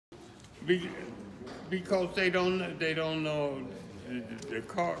Be, because they don't know, the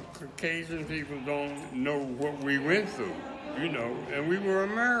Caucasian people don't know what we went through, and we were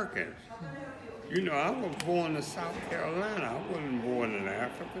Americans. I was born in South Carolina. I wasn't born in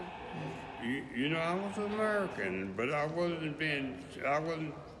Africa. I was American, but I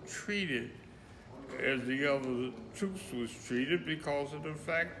wasn't treated as the other troops was treated because of the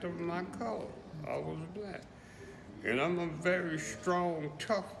fact of my color. I was black. And I'm a very strong,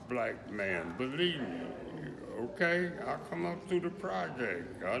 tough black man, believe me. Okay? I come up through the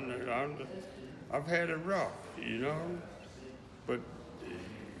project. I've had it rough, But,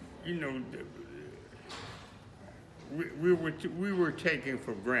 you know, we were taken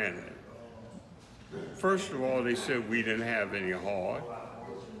for granted. First of all, they said we didn't have any heart,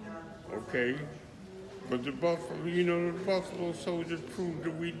 okay? But the Buffalo Soldiers proved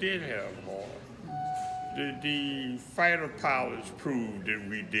that we did have heart. The fighter pilots proved that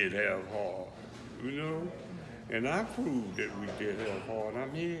we did have heart. And I proved that we did have heart.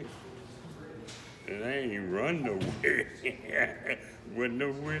 I'm here. And I ain't run nowhere. Wasn't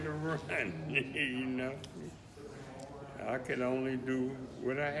nowhere to run, I could only do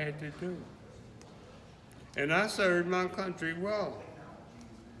what I had to do. And I served my country well,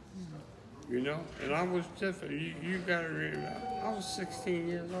 and I was different. You gotta remember, I was 16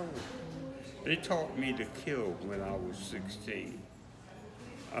 years old. They taught me to kill when I was 16.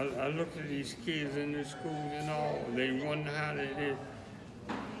 I looked at these kids in the schools and all, they wonder how they did.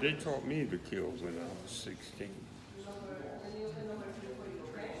 They taught me to kill when I was 16.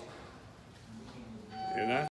 And I